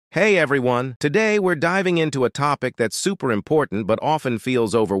Hey everyone! Today we're diving into a topic that's super important but often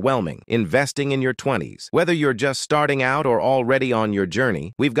feels overwhelming: investing in your 20s. Whether you're just starting out or already on your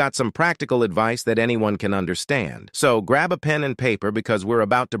journey, we've got some practical advice that anyone can understand. So grab a pen and paper because we're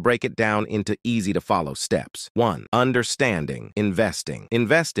about to break it down into easy-to-follow steps. 1. Understanding investing.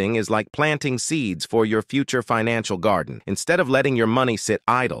 Investing is like planting seeds for your future financial garden. Instead of letting your money sit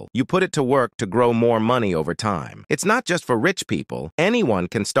idle, you put it to work to grow more money over time. It's not just for rich people. Anyone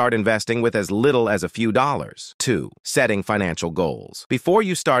can start investing with as little as a few dollars. 2. Setting financial goals. Before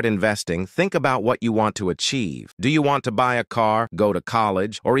you start investing, think about what you want to achieve. Do you want to buy a car, go to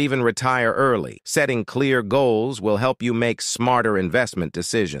college, or even retire early? Setting clear goals will help you make smarter investment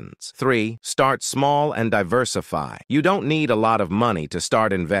decisions. 3. Start small and diversify. You don't need a lot of money to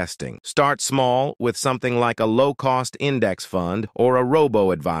start investing. Start small with something like a low-cost index fund or a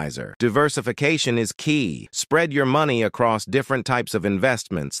robo-advisor. Diversification is key. Spread your money across different types of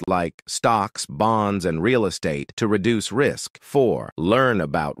investments like stocks, bonds, and real estate to reduce risk. 4. Learn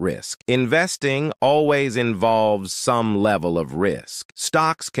about risk. Investing always involves some level of risk.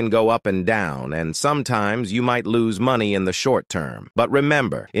 Stocks can go up and down, and sometimes you might lose money in the short term. But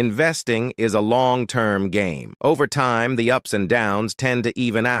remember, investing is a long-term game. Over time, the ups and downs tend to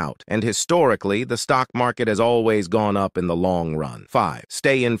even out, and historically, the stock market has always gone up in the long run. 5.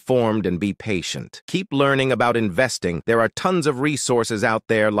 Stay informed and be patient. Keep learning about investing. There are tons of resources out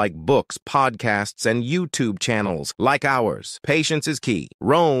there like books, podcasts, and YouTube channels like ours. Patience is key.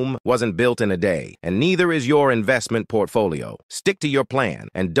 Rome wasn't built in a day, and neither is your investment portfolio. Stick to your plan,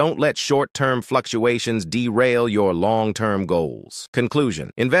 and don't let short-term fluctuations derail your long-term goals. Conclusion: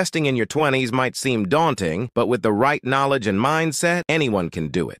 investing in your 20s might seem daunting, but with the right knowledge and mindset, anyone can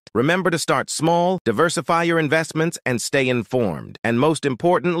do it. Remember to start small, diversify your investments, and stay informed. And most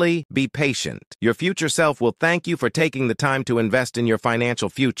importantly, be patient. Your future self will thank you for taking the time to invest in your financial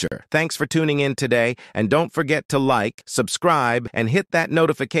future. Thanks for tuning in today, and don't forget to like, subscribe, and hit that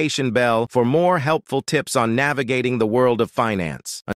notification bell for more helpful tips on navigating the world of finance.